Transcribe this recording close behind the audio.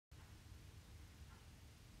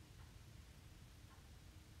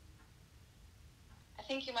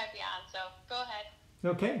think you might be on, so go ahead.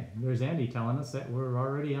 Okay, there's Andy telling us that we're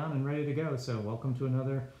already on and ready to go. So welcome to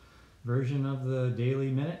another version of the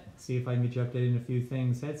Daily Minute. See if I can get you updated on a few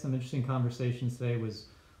things. Had some interesting conversations today. Was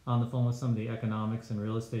on the phone with some of the economics and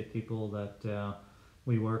real estate people that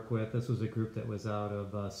we work with. This was a group that was out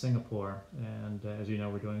of Singapore, and as you know,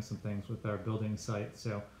 we're doing some things with our building site.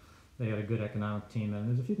 So they had a good economic team, and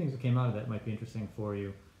there's a few things that came out of that might be interesting for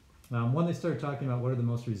you. One, they started talking about what are the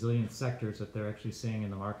most resilient sectors that they're actually seeing in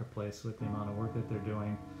the marketplace with the amount of work that they're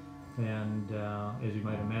doing. And as you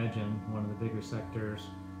might imagine, one of the bigger sectors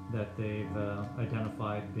that they've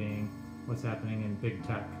identified being what's happening in big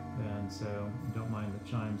tech. And so don't mind the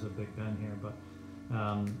chimes of Big Ben here, but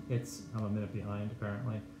I'm a minute behind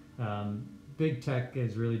apparently. Big tech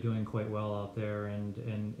is really doing quite well out there,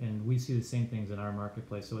 and we see the same things in our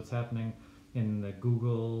marketplace. So what's happening in the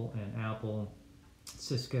Google and Apple,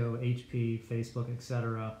 Cisco, HP, Facebook,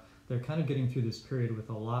 etc., they're kind of getting through this period with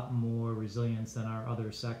a lot more resilience than our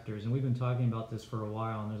other sectors. And we've been talking about this for a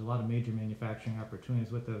while, and there's a lot of major manufacturing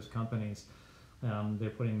opportunities with those companies.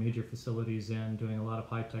 They're putting major facilities in, doing a lot of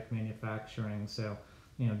high-tech manufacturing. So,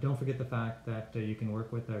 don't forget the fact that you can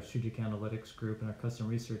work with our strategic analytics group and our custom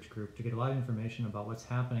research group to get a lot of information about what's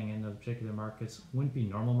happening in those particular markets. Wouldn't be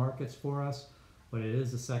normal markets for us, but it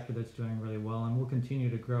is a sector that's doing really well, and will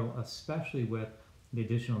continue to grow, especially with the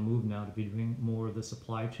additional move now to be doing more of the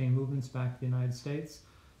supply chain movements back to the United States.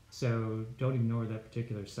 So don't ignore that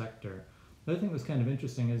particular sector. The other thing that was kind of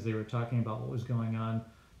interesting is they were talking about what was going on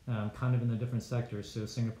kind of in the different sectors. So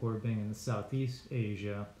Singapore being in the Southeast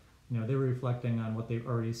Asia, they were reflecting on what they're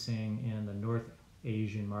already seeing in the North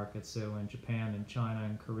Asian markets, so in Japan and China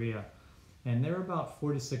and Korea. And they're about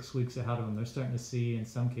 4 to 6 weeks ahead of them. They're starting to see, in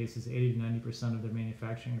some cases, 80 to 90% of their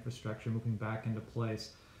manufacturing infrastructure moving back into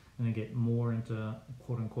place, and then get more into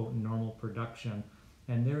quote-unquote normal production.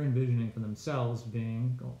 And they're envisioning for themselves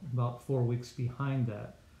being about 4 weeks behind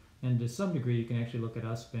that. And to some degree, you can actually look at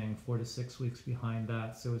us being 4 to 6 weeks behind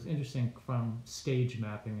that. So it's interesting from stage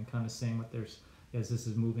mapping and kind of seeing what there's, as this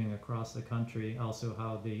is moving across the country, also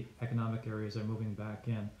how the economic areas are moving back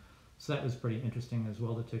in. So that was pretty interesting as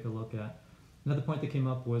well to take a look at. Another point that came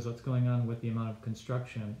up was what's going on with the amount of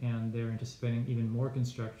construction, and they're anticipating even more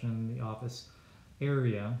construction in the office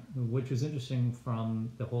area, which was interesting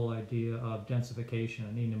from the whole idea of densification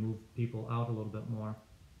and needing to move people out a little bit more.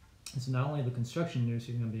 And so not only the construction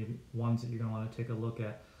industry are going to be ones that you're going to want to take a look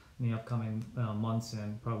at in the upcoming months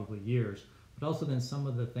and probably years, but also then some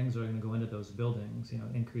of the things that are going to go into those buildings,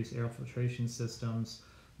 increased air filtration systems,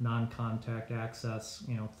 non-contact access,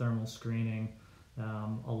 thermal screening.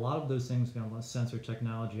 A lot of those things are going to have sensor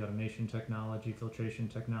technology, automation technology, filtration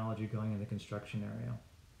technology going in the construction area.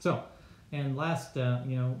 So, and last,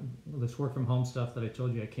 this work from home stuff that I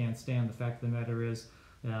told you I can't stand. The fact of the matter is,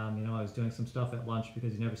 I was doing some stuff at lunch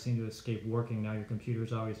because you never seem to escape working. Now your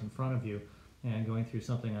computer's always in front of you, and going through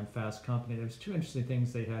something on Fast Company. There's two interesting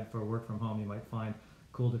things they had for work from home you might find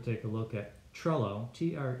cool to take a look at. Trello,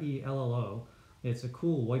 Trello. It's a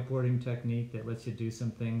cool whiteboarding technique that lets you do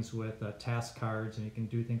some things with task cards, and you can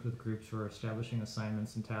do things with groups for establishing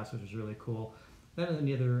assignments and tasks, which is really cool. Then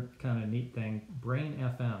the other kind of neat thing,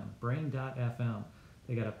 Brain.fm.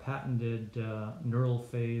 They got a patented neural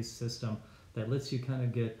phase system that lets you kind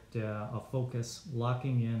of get a focus,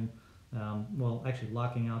 locking in,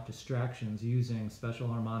 locking out distractions using special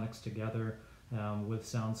harmonics together with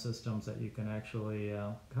sound systems that you can actually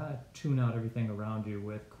kind of tune out everything around you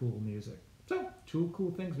with cool music. So, two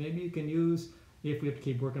cool things maybe you can use if we have to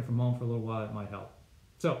keep working from home for a little while. It might help.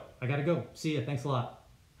 So, I got to go. See ya. Thanks a lot.